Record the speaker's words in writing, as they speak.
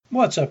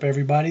What's up,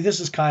 everybody?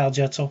 This is Kyle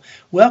Jetzel.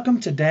 Welcome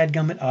to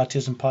Dadgummit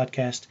Autism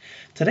Podcast.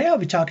 Today I'll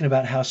be talking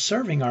about how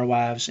serving our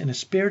wives in a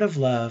spirit of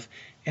love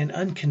and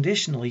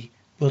unconditionally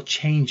will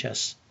change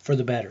us for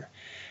the better.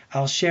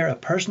 I'll share a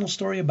personal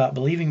story about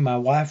believing my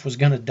wife was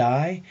going to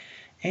die,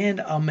 and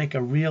I'll make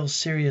a real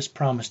serious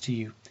promise to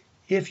you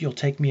if you'll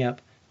take me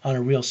up on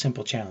a real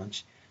simple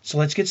challenge. So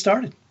let's get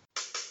started.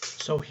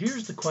 So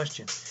here's the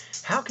question.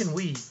 How can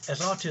we,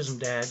 as autism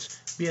dads,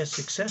 be as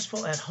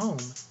successful at home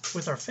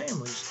with our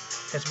families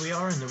as we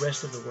are in the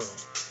rest of the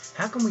world?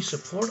 How can we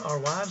support our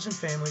wives and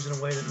families in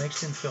a way that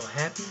makes them feel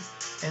happy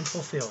and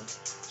fulfilled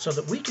so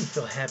that we can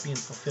feel happy and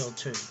fulfilled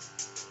too?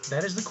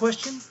 That is the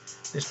question.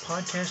 This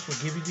podcast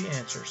will give you the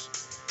answers.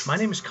 My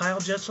name is Kyle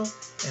Jetzel,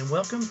 and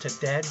welcome to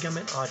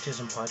Dadgummit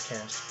Autism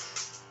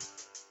Podcast.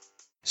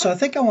 So I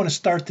think I want to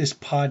start this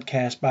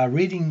podcast by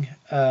reading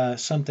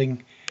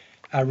something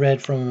I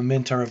read from a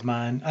mentor of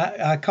mine.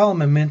 I call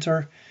him a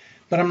mentor,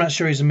 but I'm not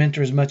sure he's a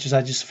mentor as much as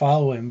I just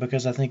follow him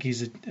because I think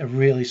he's a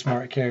really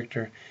smart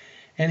character.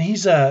 And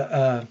he's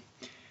a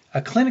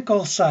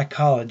clinical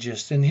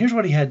psychologist. And here's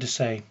what he had to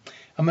say.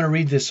 I'm going to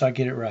read this so I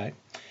get it right.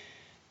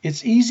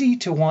 It's easy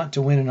to want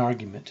to win an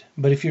argument,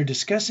 but if you're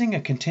discussing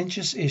a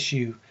contentious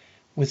issue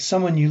with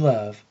someone you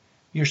love,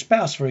 your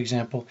spouse, for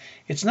example,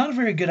 it's not a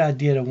very good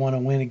idea to want to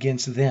win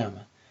against them.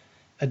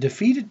 A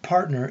defeated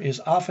partner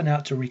is often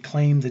out to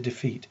reclaim the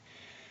defeat.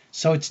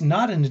 So it's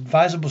not an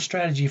advisable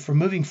strategy for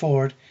moving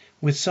forward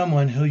with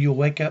someone who you'll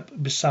wake up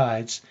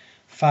besides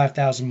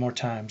 5,000 more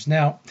times.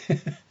 Now,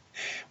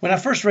 when I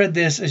first read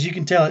this, as you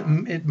can tell,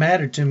 it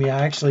mattered to me.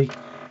 I actually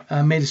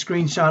made a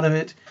screenshot of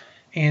it,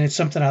 and it's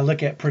something I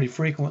look at pretty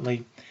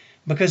frequently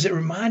because it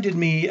reminded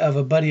me of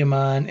a buddy of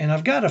mine, and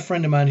I've got a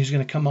friend of mine who's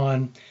going to come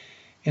on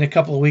in a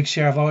couple of weeks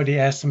here. I've already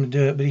asked him to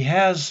do it, but he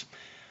has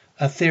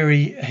a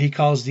theory he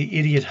calls the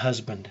idiot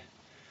husband.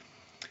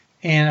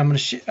 And I'm going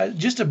to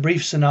just a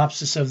brief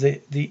synopsis of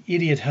the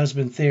idiot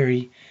husband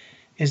theory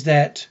is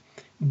that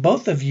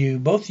both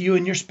you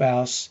and your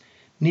spouse,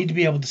 need to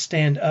be able to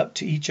stand up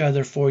to each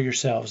other for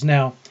yourselves.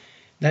 Now,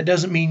 that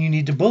doesn't mean you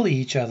need to bully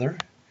each other,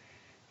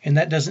 and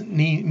that doesn't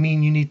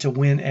mean you need to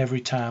win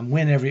every time,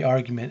 win every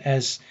argument.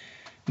 As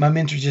my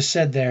mentor just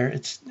said there,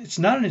 it's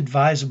not an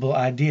advisable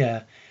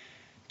idea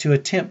to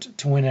attempt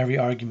to win every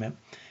argument.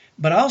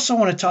 But I also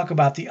want to talk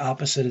about the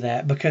opposite of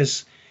that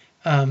because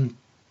I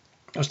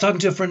was talking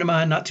to a friend of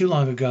mine not too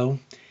long ago,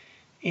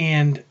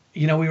 and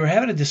we were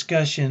having a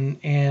discussion,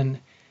 and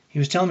he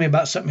was telling me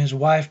about something his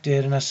wife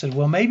did, and I said,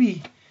 well,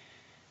 maybe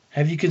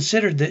have you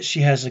considered that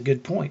she has a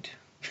good point?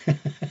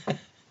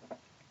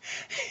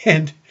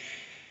 And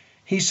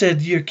he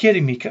said, you're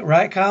kidding me,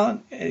 right,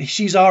 Colin?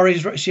 She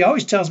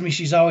always tells me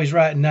she's always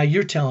right, and now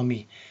you're telling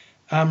me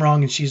I'm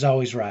wrong and she's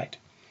always right.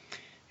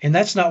 And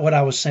that's not what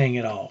I was saying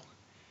at all.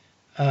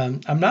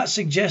 I'm not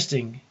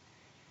suggesting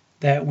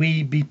that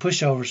we be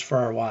pushovers for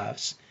our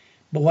wives.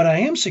 But what I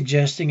am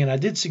suggesting, and I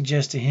did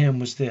suggest to him,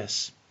 was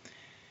this,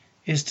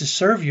 is to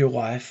serve your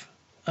wife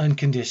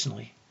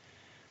unconditionally.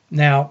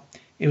 Now,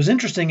 it was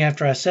interesting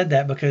after I said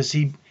that because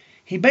he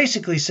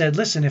basically said,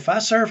 listen, if I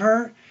serve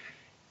her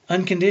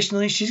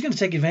unconditionally, she's going to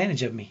take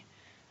advantage of me.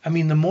 I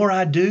mean, the more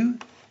I do,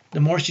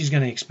 the more she's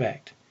going to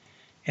expect.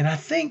 And I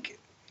think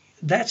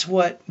that's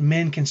what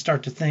men can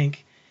start to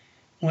think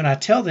when I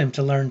tell them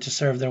to learn to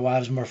serve their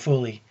wives more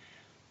fully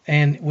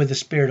and with a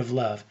spirit of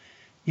love.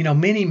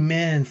 Many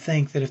men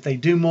think that if they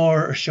do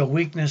more or show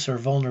weakness or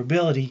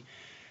vulnerability,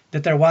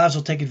 that their wives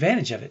will take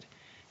advantage of it.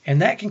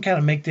 And that can kind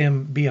of make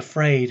them be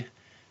afraid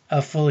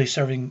of fully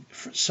serving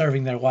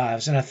their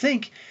wives. And I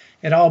think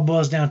it all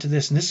boils down to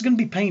this, and this is going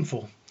to be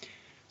painful.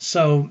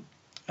 So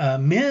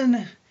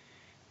men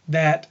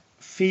that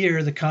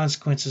fear the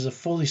consequences of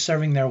fully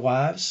serving their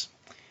wives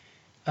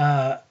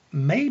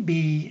may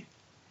be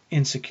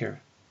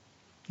insecure.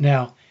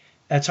 Now,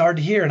 that's hard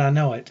to hear, and I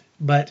know it.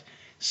 But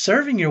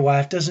serving your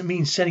wife doesn't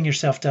mean setting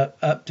yourself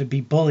up to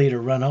be bullied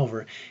or run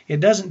over. It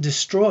doesn't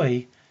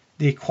destroy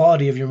the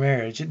equality of your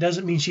marriage. It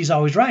doesn't mean she's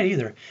always right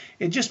either.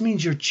 It just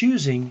means you're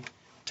choosing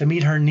to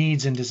meet her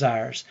needs and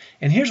desires.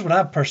 And here's what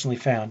I've personally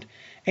found.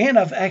 And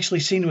I've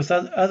actually seen with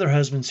other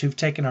husbands who've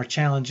taken our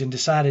challenge and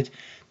decided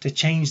to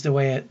change the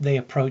way they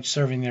approach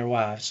serving their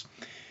wives.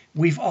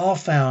 We've all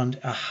found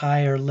a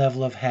higher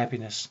level of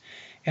happiness.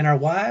 And our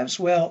wives,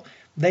 well,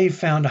 they've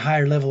found a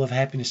higher level of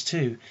happiness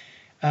too.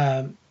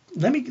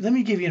 Let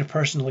me give you a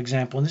personal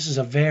example, and this is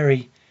a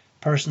very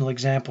personal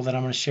example that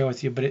I'm going to share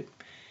with you, but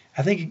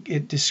I think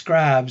it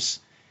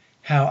describes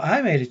how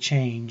I made a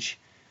change,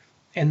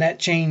 and that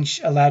change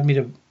allowed me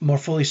to more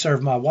fully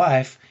serve my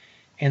wife,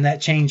 and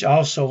that change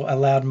also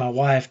allowed my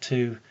wife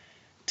to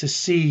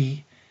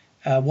see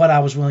what I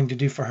was willing to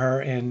do for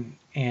her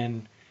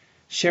and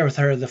share with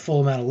her the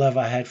full amount of love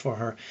I had for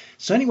her.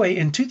 So anyway,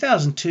 in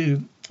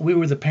 2002, we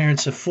were the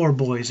parents of 4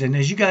 boys, and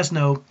as you guys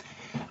know,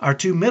 our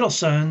 2 middle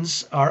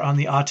sons are on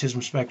the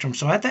autism spectrum.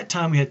 So at that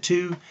time, we had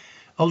 2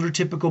 older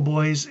typical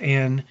boys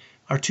and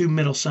our 2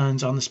 middle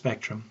sons on the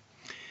spectrum.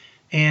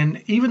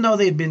 And even though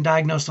they had been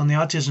diagnosed on the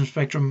autism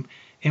spectrum,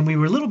 and we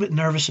were a little bit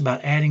nervous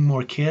about adding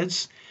more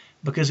kids,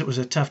 because it was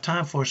a tough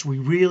time for us. We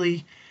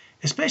really,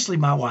 especially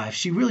my wife,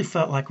 she really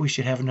felt like we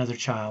should have another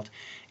child.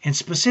 And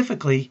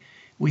specifically,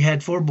 we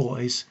had 4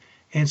 boys.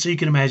 And so you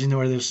can imagine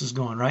where this is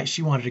going, right?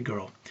 She wanted a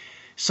girl.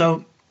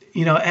 So,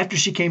 after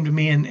she came to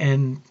me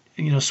and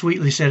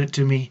sweetly said it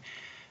to me,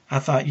 I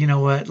thought, you know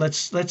what,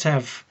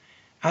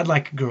 I'd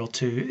like a girl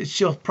too.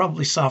 She'll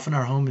probably soften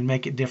our home and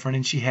make it different,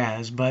 and she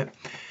has. But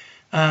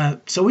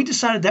so we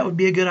decided that would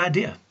be a good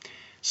idea.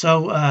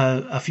 So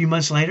a few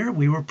months later,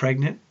 we were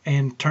pregnant,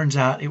 and turns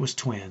out it was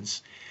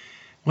twins.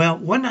 Well,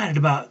 one night at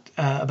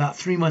about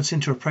 3 months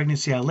into her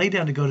pregnancy, I lay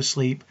down to go to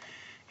sleep.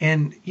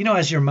 And,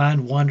 as your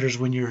mind wanders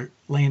when you're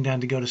laying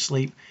down to go to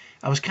sleep,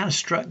 I was kind of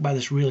struck by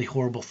this really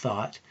horrible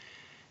thought.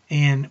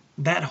 And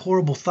that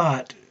horrible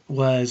thought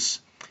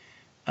was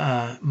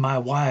my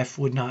wife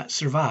would not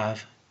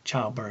survive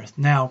childbirth.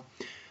 Now,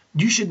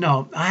 you should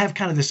know, I have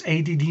kind of this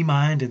ADD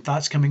mind, and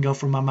thoughts come and go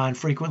from my mind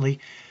frequently.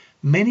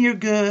 Many are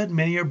good,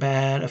 many are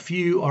bad. A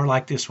few are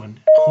like this one,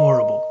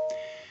 horrible.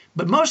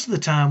 But most of the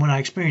time when I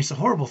experience the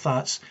horrible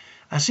thoughts,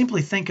 I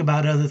simply think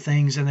about other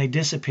things and they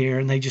disappear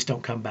and they just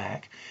don't come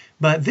back.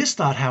 But this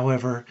thought,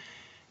 however,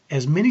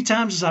 as many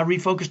times as I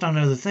refocused on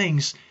other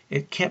things,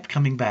 it kept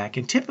coming back.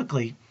 And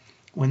typically,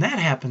 when that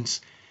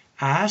happens,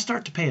 I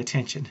start to pay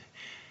attention.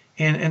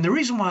 And the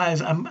reason why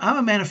is I'm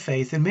a man of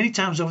faith, and many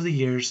times over the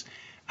years,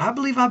 I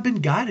believe I've been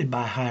guided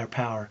by a higher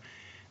power,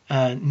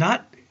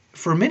 not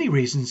for many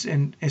reasons,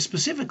 and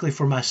specifically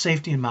for my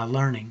safety and my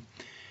learning.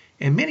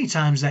 And many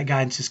times that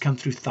guidance has come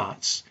through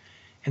thoughts,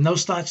 and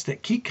those thoughts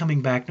that keep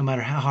coming back no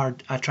matter how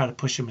hard I try to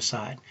push them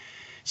aside.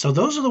 So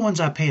those are the ones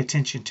I pay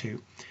attention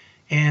to.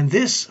 And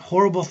this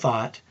horrible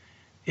thought,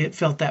 it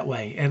felt that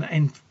way.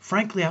 And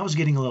frankly, I was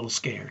getting a little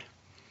scared.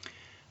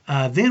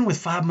 Then with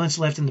 5 months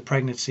left in the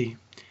pregnancy,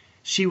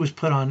 she was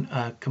put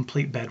on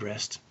complete bed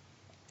rest.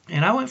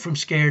 And I went from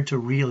scared to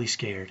really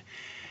scared.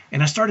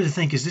 And I started to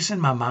think, is this in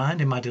my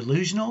mind? Am I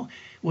delusional?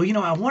 Well,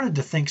 I wanted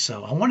to think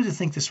so. I wanted to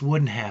think this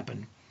wouldn't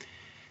happen.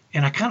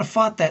 And I kind of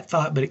fought that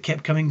thought, but it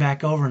kept coming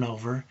back over and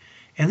over.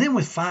 And then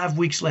with 5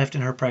 weeks left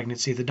in her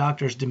pregnancy, the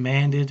doctors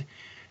demanded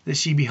that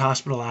she be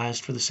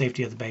hospitalized for the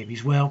safety of the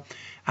babies. Well,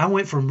 I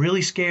went from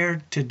really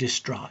scared to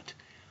distraught.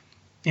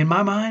 In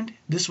my mind,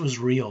 this was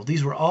real.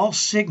 These were all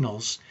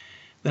signals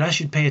that I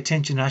should pay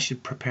attention, I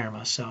should prepare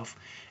myself.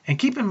 And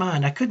keep in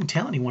mind, I couldn't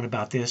tell anyone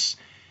about this.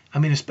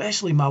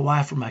 Especially my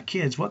wife or my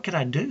kids. What could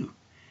I do?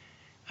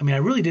 I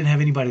really didn't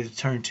have anybody to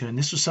turn to, and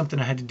this was something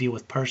I had to deal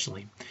with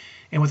personally.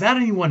 And without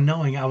anyone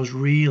knowing, I was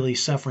really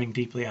suffering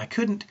deeply. I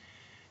couldn't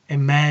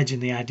imagine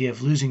the idea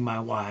of losing my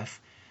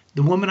wife,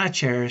 the woman I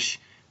cherish,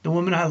 the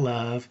woman I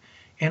love,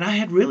 and I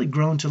had really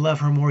grown to love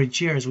her more each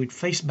year as we'd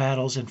faced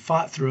battles and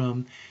fought through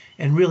them,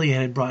 and really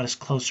it had brought us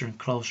closer and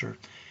closer.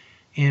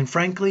 And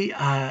frankly,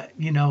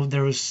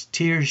 there was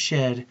tears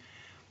shed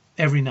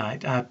every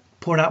night. I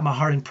poured out my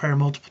heart in prayer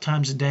multiple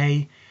times a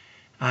day.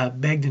 I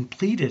begged and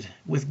pleaded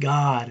with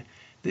God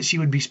that she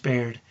would be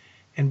spared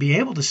and be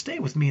able to stay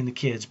with me and the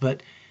kids.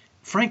 But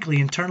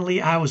frankly,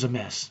 internally, I was a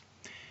mess.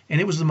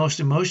 And it was the most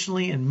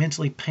emotionally and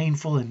mentally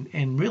painful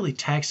and really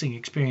taxing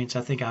experience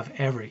I think I've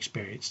ever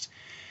experienced.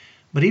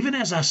 But even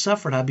as I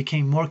suffered, I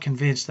became more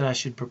convinced that I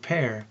should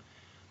prepare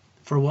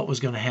for what was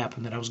going to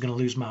happen, that I was going to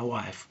lose my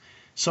wife.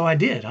 So I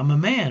did. I'm a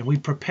man. We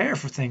prepare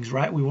for things,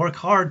 right? We work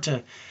hard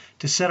to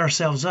set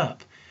ourselves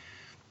up.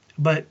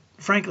 But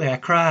frankly, I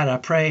cried, I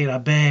prayed, I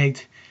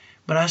begged,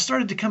 but I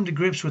started to come to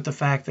grips with the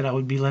fact that I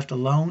would be left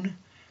alone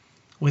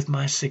with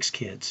my 6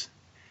 kids.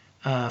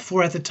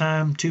 4 at the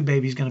time, 2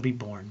 babies going to be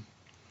born.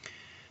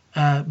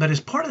 But as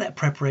part of that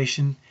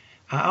preparation,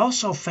 I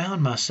also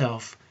found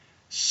myself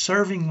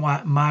serving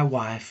my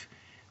wife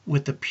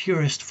with the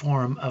purest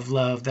form of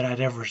love that I'd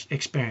ever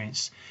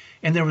experienced.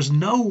 And there was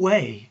no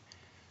way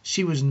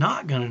she was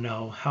not going to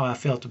know how I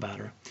felt about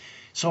her.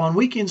 So on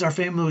weekends, our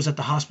family was at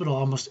the hospital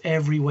almost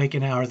every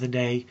waking hour of the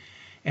day,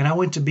 and I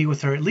went to be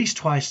with her at least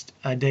twice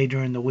a day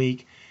during the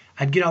week.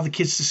 I'd get all the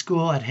kids to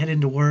school, I'd head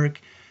into work,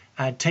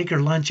 I'd take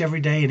her lunch every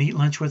day and eat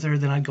lunch with her,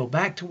 then I'd go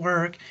back to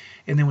work,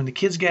 and then when the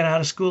kids got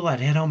out of school, I'd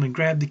head home and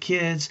grab the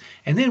kids,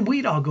 and then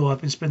we'd all go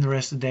up and spend the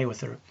rest of the day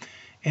with her.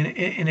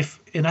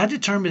 And I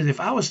determined that if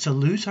I was to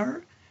lose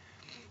her,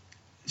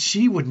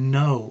 she would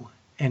know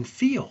and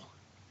feel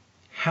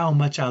how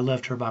much I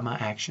loved her by my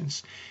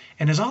actions.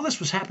 And as all this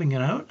was happening,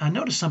 I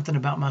noticed something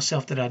about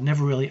myself that I'd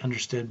never really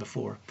understood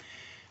before.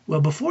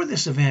 Well, before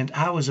this event,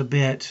 I was a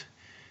bit,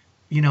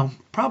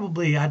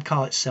 probably I'd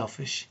call it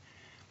selfish.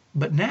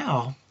 But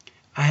now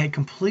I had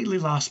completely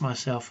lost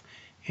myself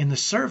in the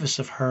service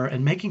of her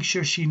and making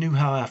sure she knew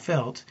how I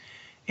felt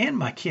and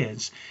my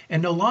kids.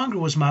 And no longer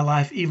was my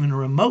life even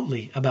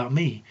remotely about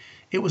me.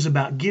 It was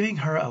about giving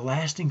her a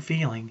lasting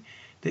feeling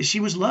that she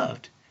was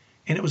loved.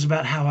 And it was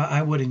about how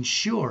I would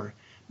ensure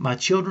my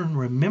children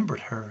remembered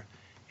her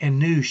and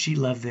knew she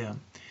loved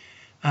them.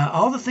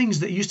 All the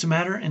things that used to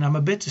matter, and I'm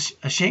a bit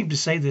ashamed to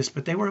say this,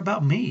 but they were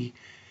about me.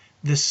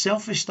 The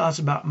selfish thoughts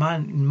about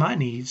my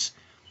needs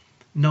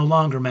no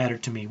longer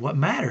mattered to me. What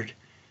mattered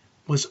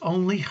was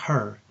only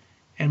her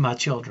and my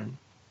children.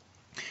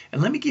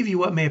 And let me give you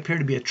what may appear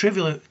to be a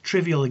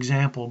trivial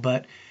example,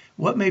 but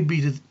what may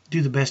be to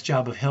do the best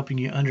job of helping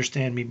you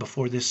understand me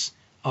before this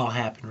all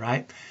happened,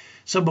 right?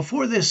 So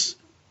before this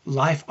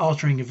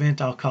life-altering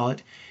event, I'll call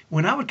it,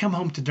 when I would come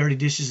home to dirty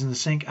dishes in the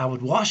sink, I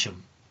would wash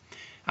them.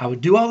 I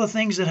would do all the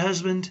things that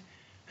husband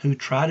who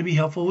try to be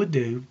helpful would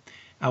do.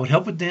 I would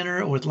help with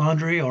dinner or with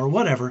laundry or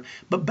whatever,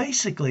 but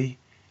basically,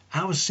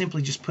 I was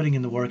simply just putting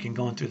in the work and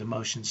going through the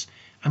motions.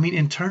 I mean,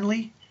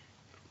 internally,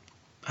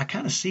 I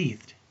kind of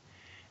seethed.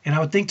 And I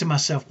would think to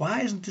myself,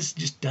 why isn't this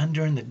just done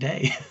during the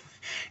day?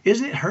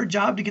 Isn't it her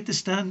job to get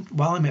this done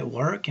while I'm at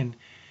work? And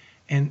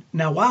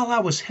now while I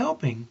was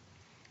helping,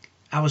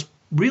 I was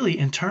really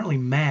internally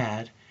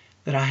mad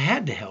that I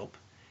had to help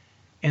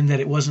and that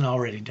it wasn't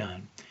already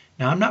done.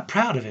 Now, I'm not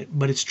proud of it,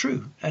 but it's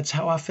true. That's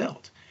how I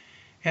felt.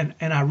 And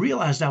I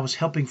realized I was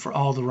helping for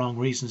all the wrong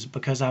reasons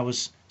because I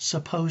was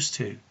supposed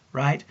to,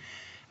 right?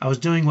 I was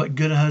doing what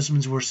good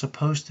husbands were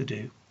supposed to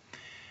do.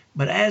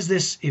 But as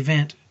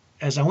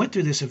I went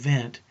through this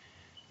event,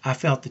 I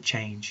felt the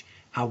change.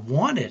 I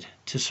wanted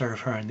to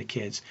serve her and the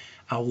kids.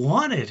 I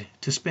wanted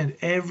to spend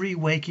every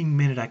waking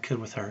minute I could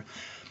with her.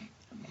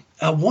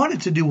 I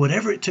wanted to do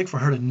whatever it took for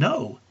her to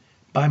know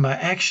by my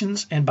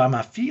actions and by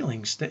my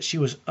feelings that she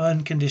was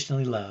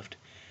unconditionally loved.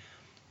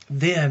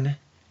 Then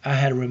I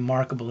had a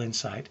remarkable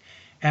insight.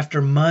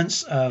 After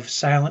months of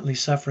silently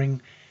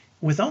suffering,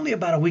 with only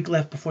about a week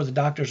left before the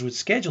doctors would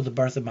schedule the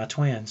birth of my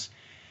twins,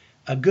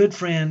 a good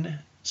friend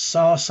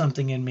saw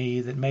something in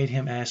me that made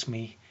him ask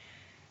me,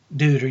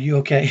 "Dude, are you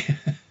okay?"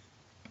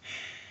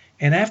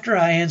 And after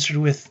I answered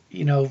with,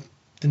 the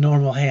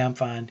normal, "Hey, I'm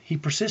fine," he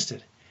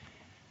persisted.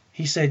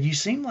 He said, "You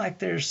seem like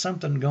there's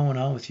something going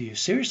on with you.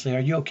 Seriously, are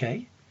you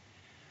okay?"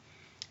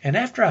 And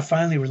after I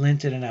finally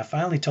relented and I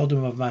finally told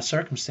him of my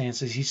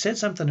circumstances, he said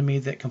something to me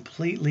that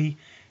completely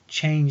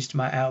changed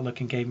my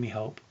outlook and gave me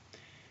hope.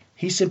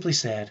 He simply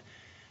said,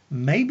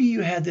 "Maybe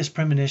you had this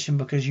premonition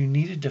because you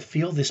needed to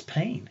feel this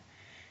pain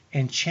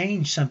and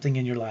change something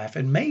in your life.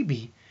 And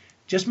maybe,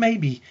 just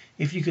maybe,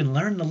 if you can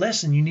learn the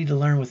lesson you need to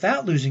learn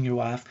without losing your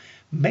wife,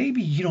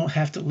 maybe you don't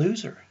have to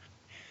lose her."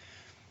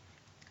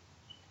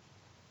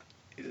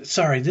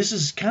 Sorry, this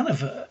is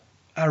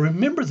I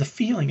remember the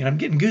feeling, and I'm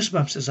getting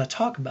goosebumps as I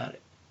talk about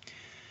it.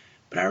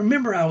 But I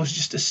remember I was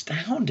just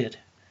astounded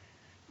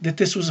that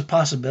this was a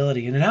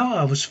possibility. And now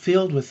I was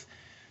filled with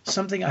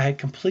something I had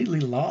completely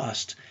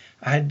lost.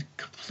 I had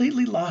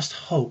completely lost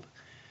hope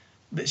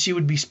that she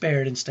would be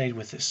spared and stayed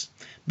with us.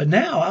 But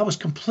now I was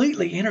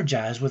completely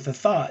energized with the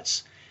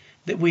thoughts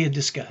that we had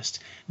discussed.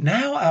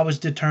 Now I was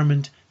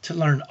determined to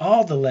learn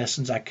all the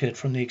lessons I could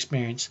from the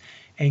experience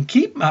and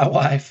keep my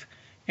wife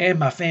and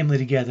my family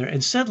together.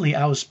 And suddenly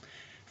I was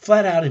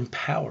flat out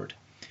empowered.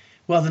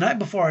 Well, the night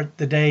before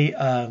the day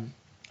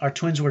our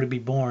twins were to be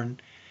born,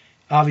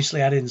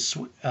 obviously I didn't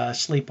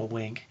sleep a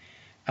wink.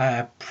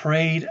 I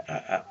prayed,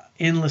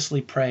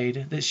 endlessly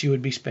prayed that she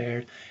would be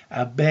spared.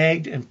 I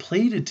begged and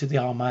pleaded to the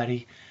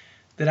Almighty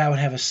that I would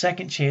have a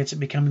second chance at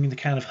becoming the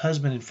kind of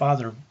husband and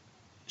father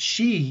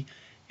she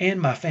and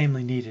my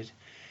family needed.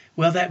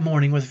 Well, that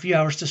morning, with a few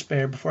hours to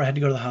spare before I had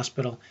to go to the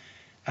hospital,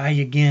 I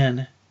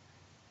again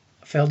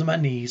fell to my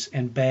knees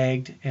and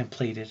begged and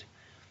pleaded.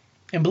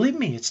 And believe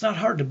me, it's not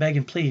hard to beg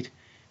and plead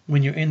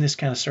when you're in this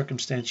kind of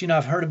circumstance.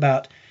 I've heard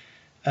about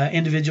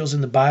individuals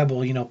in the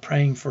Bible,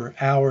 praying for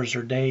hours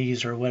or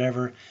days or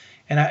whatever.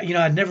 And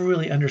I'd never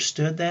really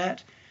understood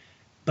that,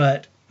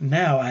 but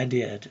now I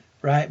did,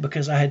 right?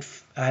 Because I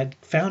had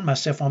found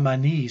myself on my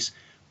knees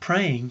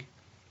praying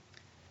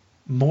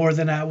more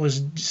than I was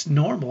just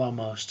normal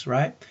almost,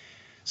 right?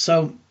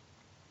 So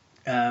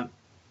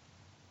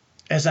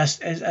as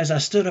I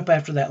stood up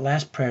after that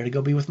last prayer to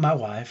go be with my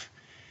wife,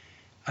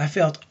 I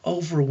felt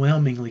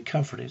overwhelmingly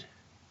comforted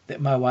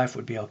that my wife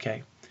would be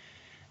okay.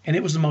 And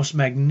it was the most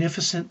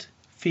magnificent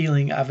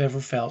feeling I've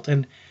ever felt.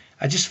 And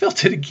I just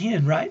felt it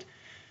again, right?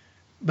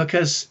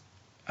 Because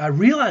I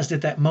realized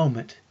at that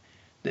moment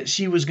that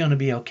she was going to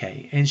be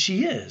okay. And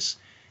she is.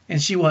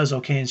 And she was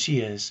okay, and she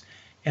is.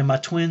 And my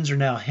twins are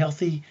now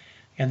healthy,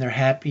 and they're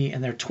happy,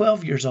 and they're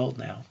 12 years old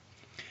now.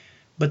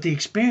 But the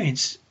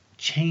experience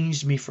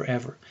changed me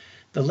forever.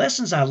 The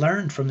lessons I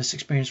learned from this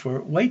experience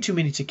were way too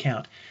many to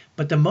count.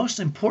 But the most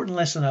important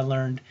lesson I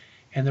learned,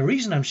 and the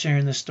reason I'm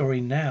sharing this story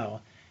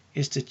now,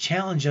 is to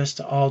challenge us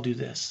to all do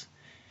this.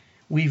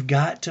 We've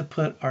got to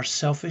put our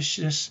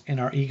selfishness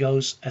and our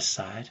egos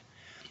aside.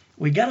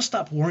 We've got to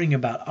stop worrying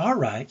about our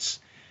rights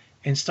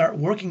and start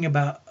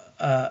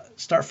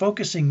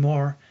focusing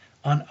more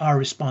on our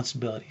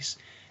responsibilities.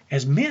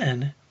 As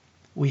men,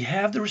 we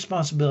have the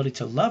responsibility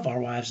to love our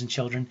wives and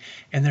children,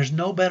 and there's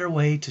no better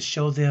way to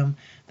show them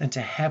than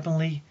to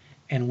happily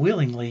and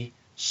willingly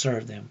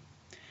serve them.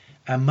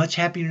 I'm much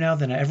happier now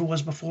than I ever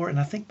was before, and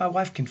I think my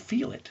wife can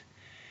feel it.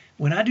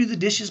 When I do the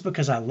dishes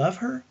because I love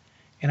her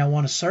and I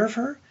want to serve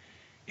her,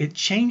 it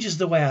changes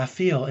the way I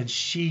feel, and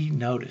she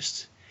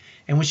noticed.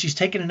 And when she's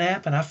taking a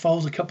nap and I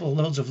fold a couple of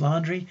loads of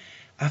laundry,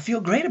 I feel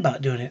great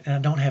about doing it, and I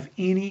don't have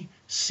any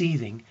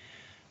seething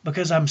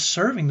because I'm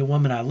serving the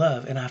woman I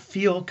love, and I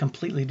feel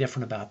completely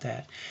different about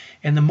that.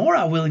 And the more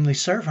I willingly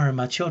serve her and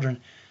my children,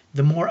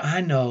 the more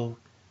I know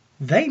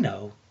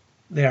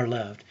they are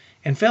loved.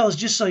 And fellas,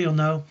 just so you'll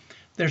know,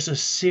 there's a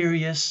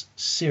serious,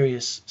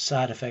 serious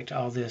side effect to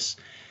all this.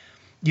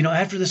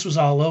 After this was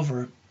all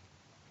over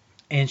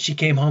and she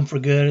came home for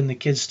good and the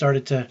kids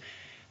started to,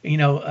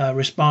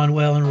 respond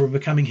well and were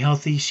becoming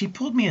healthy, she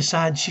pulled me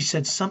aside and she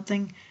said,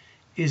 "Something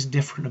is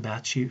different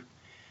about you.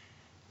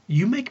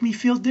 You make me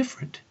feel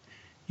different.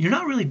 You're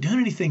not really doing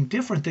anything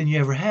different than you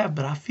ever have,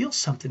 but I feel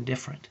something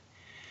different."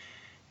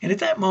 And at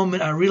that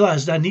moment, I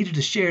realized I needed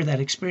to share that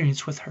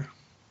experience with her.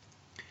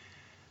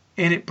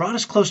 And it brought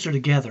us closer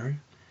together.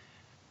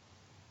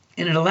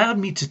 And it allowed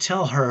me to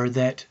tell her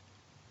that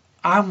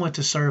I want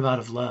to serve out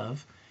of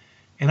love.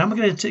 And I'm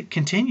going to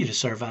continue to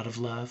serve out of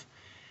love.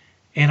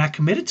 And I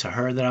committed to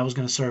her that I was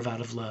going to serve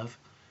out of love.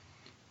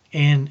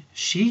 And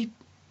she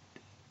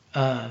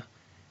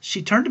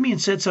turned to me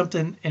and said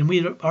something, and we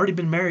had already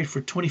been married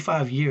for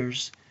 25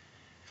 years.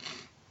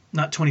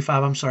 Not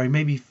 25, I'm sorry,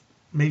 maybe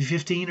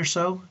 15 or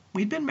so.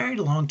 We'd been married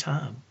a long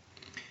time.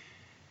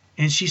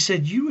 And she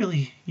said, you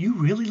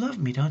really love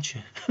me, don't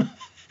you?"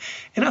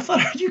 And I thought,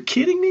 are you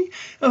kidding me?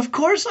 Of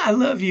course I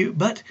love you.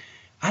 But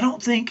I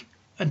don't think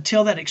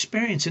until that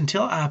experience,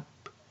 until I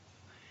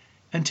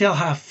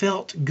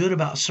felt good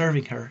about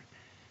serving her,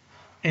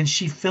 and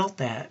she felt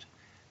that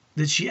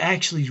she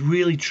actually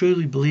really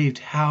truly believed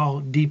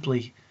how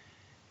deeply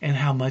and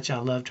how much I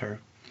loved her.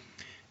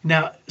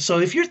 Now, so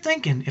if you're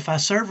thinking, if I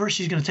serve her,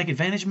 she's going to take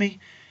advantage of me,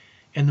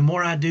 and the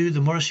more I do,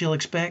 the more she'll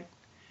expect,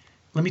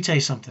 let me tell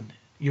you something.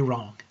 You're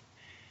wrong.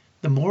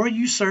 The more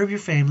you serve your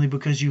family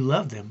because you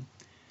love them,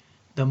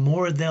 the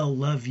more they'll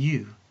love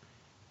you,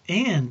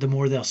 and the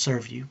more they'll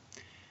serve you.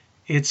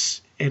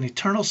 It's an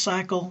eternal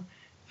cycle.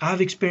 I've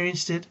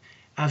experienced it.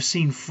 I've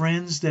seen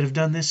friends that have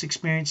done this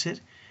experience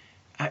it.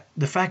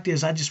 The fact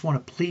is, I just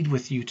want to plead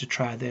with you to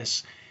try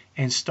this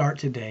and start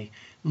today.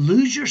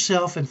 Lose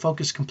yourself and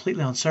focus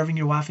completely on serving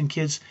your wife and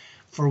kids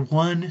for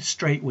one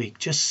straight week,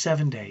 just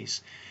 7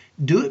 days.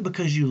 Do it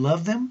because you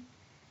love them,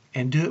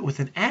 and do it with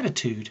an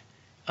attitude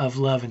of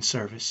love and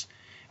service.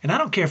 And I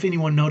don't care if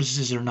anyone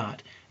notices or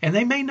not, and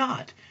they may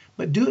not,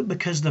 but do it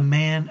because of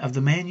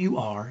the man you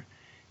are,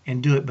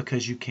 and do it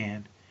because you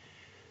can.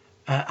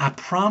 I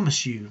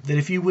promise you that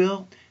if you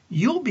will,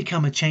 you'll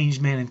become a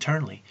changed man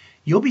internally.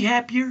 You'll be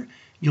happier,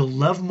 you'll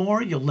love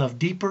more, you'll love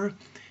deeper,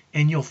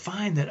 and you'll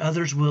find that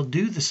others will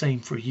do the same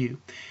for you.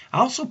 I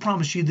also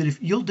promise you that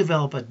if you'll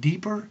develop a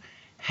deeper,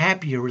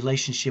 happier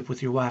relationship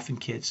with your wife and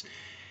kids.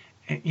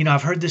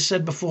 I've heard this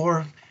said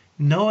before,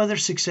 no other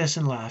success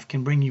in life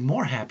can bring you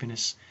more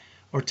happiness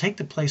or take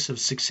the place of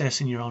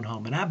success in your own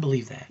home, and I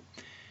believe that.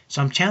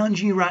 So I'm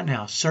challenging you right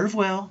now. Serve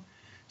well,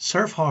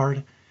 serve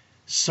hard,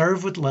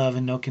 serve with love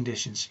and no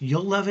conditions.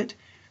 You'll love it.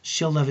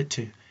 She'll love it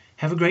too.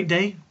 Have a great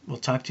day. We'll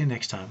talk to you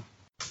next time.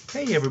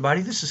 Hey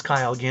everybody, this is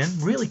Kyle again.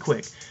 Really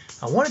quick,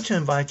 I wanted to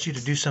invite you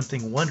to do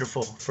something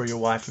wonderful for your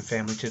wife and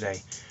family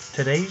today.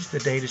 Today's the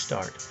day to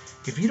start.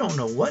 If you don't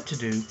know what to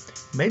do,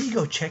 maybe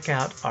go check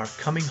out our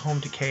Coming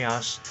Home to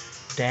Chaos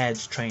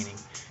Dad's training.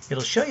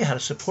 It'll show you how to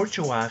support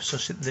your wife so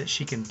that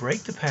she can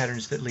break the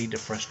patterns that lead to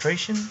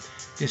frustration,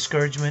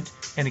 discouragement,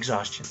 and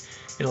exhaustion.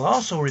 It'll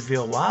also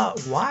reveal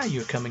why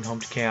you're coming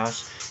home to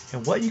chaos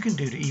and what you can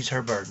do to ease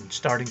her burden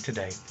starting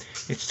today.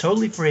 It's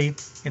totally free,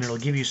 and it'll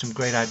give you some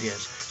great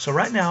ideas. So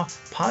right now,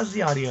 pause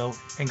the audio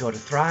and go to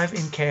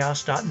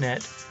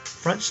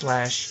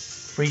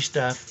thriveinchaos.net/free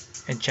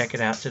stuff and check it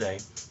out today.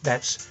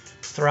 That's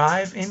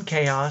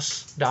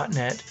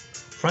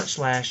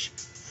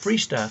thriveinchaos.net/free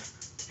stuff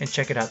and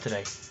check it out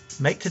today.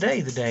 Make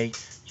today the day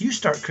you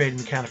start creating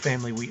the kind of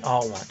family we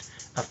all want,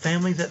 a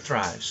family that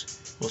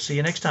thrives. We'll see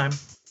you next time.